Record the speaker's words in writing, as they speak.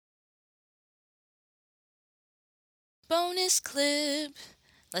Bonus clip.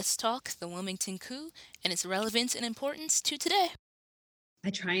 Let's talk the Wilmington coup and its relevance and importance to today. I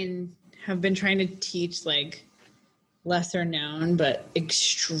try and have been trying to teach like lesser known but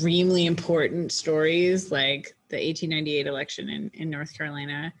extremely important stories, like the 1898 election in North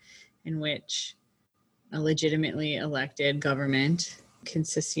Carolina, in which a legitimately elected government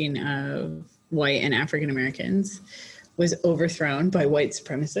consisting of white and African Americans was overthrown by white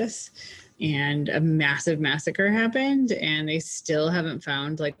supremacists, and a massive massacre happened, and they still haven't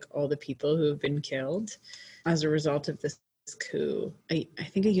found like all the people who have been killed as a result of this coup. I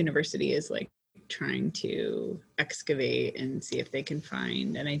think a university is like trying to excavate and see if they can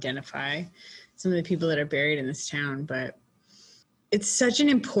find and identify some of the people that are buried in this town. But it's such an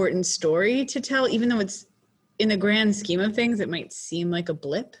important story to tell, even though it's, in the grand scheme of things, it might seem like a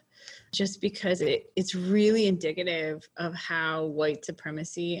blip, just because it's really indicative of how white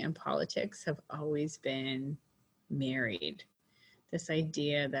supremacy and politics have always been married. This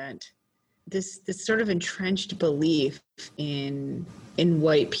idea that this sort of entrenched belief in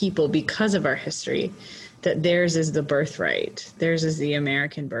white people, because of our history, that theirs is the birthright, theirs is the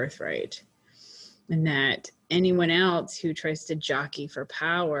American birthright, and that anyone else who tries to jockey for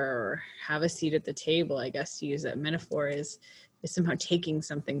power or have a seat at the table, I guess to use that metaphor, is somehow taking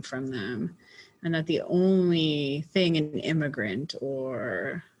something from them, and that the only thing an immigrant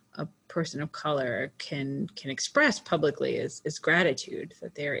or a person of color can express publicly is gratitude,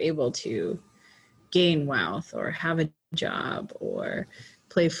 that they are able to gain wealth or have a job or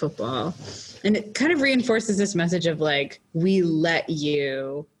play football. And it kind of reinforces this message of like, we let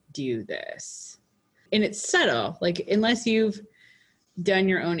you do this. And it's subtle, like unless you've done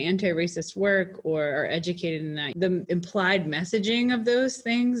your own anti-racist work or are educated in that, the implied messaging of those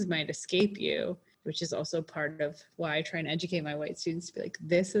things might escape you, which is also part of why I try and educate my white students to be like,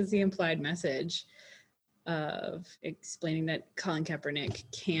 this is the implied message of explaining that Colin Kaepernick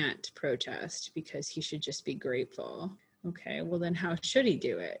can't protest because he should just be grateful. Okay, well then how should he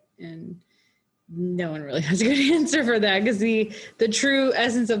do it? And no one really has a good answer for that, because the true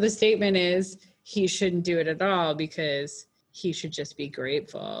essence of the statement is he shouldn't do it at all, because he should just be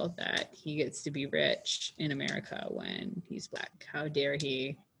grateful that he gets to be rich in America when he's Black. How dare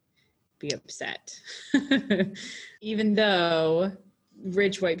he be upset? Even though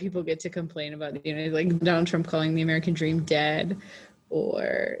rich white people get to complain about, like Donald Trump calling the American dream dead,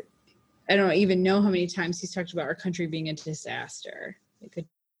 or I don't even know how many times he's talked about our country being a disaster, like a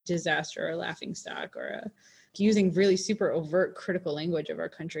disaster or a laughingstock, or using really super overt critical language of our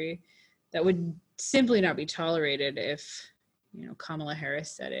country that would simply not be tolerated if, Kamala Harris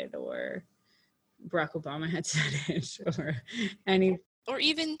said it, or Barack Obama had said it, or any. Or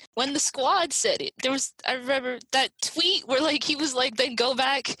even when the squad said it, I remember that tweet where like he was like, then go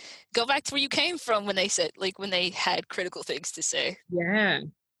back to where you came from, when they said, like, when they had critical things to say. Yeah.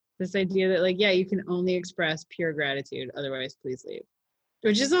 This idea that like, yeah, you can only express pure gratitude, otherwise please leave.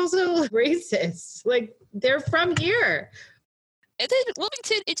 Which is also racist. Like, they're from here. And then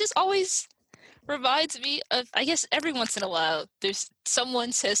Wilmington, it just always reminds me of, I guess every once in a while, there's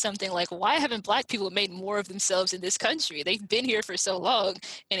someone says something like, why haven't Black people made more of themselves in this country? They've been here for so long.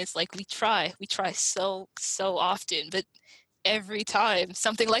 And it's like, we try so often, but every time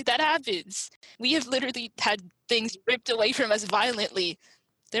something like that happens, we have literally had things ripped away from us violently.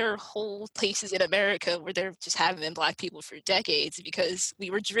 There are whole places in America where there just haven't been Black people for decades because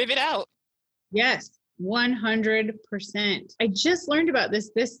we were driven out. Yes, 100%. I just learned about this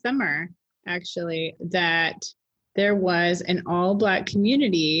summer, actually, that there was an all Black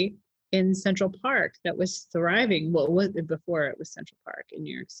community in Central Park that was thriving. Well, before it was Central Park in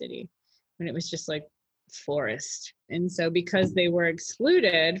New York City, when it was just like forest. And so because they were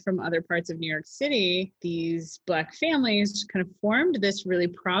excluded from other parts of New York City, these Black families kind of formed this really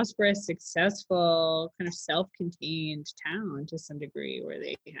prosperous, successful, kind of self-contained town to some degree, where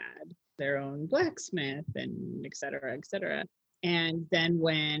they had their own blacksmith and et cetera, et cetera. And then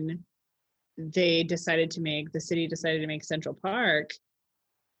when the city decided to make Central Park,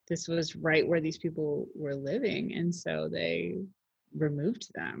 this was right where these people were living. And so they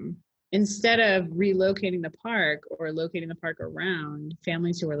removed them. Instead of relocating the park or locating the park around,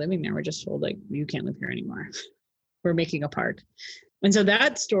 families who were living there were just told, like, you can't live here anymore. We're making a park. And so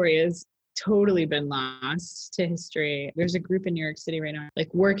that story has totally been lost to history. There's a group in New York City right now,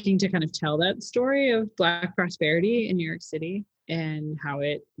 like, working to kind of tell that story of Black prosperity in New York City and how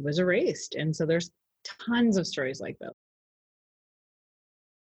it was erased. And so there's tons of stories like that.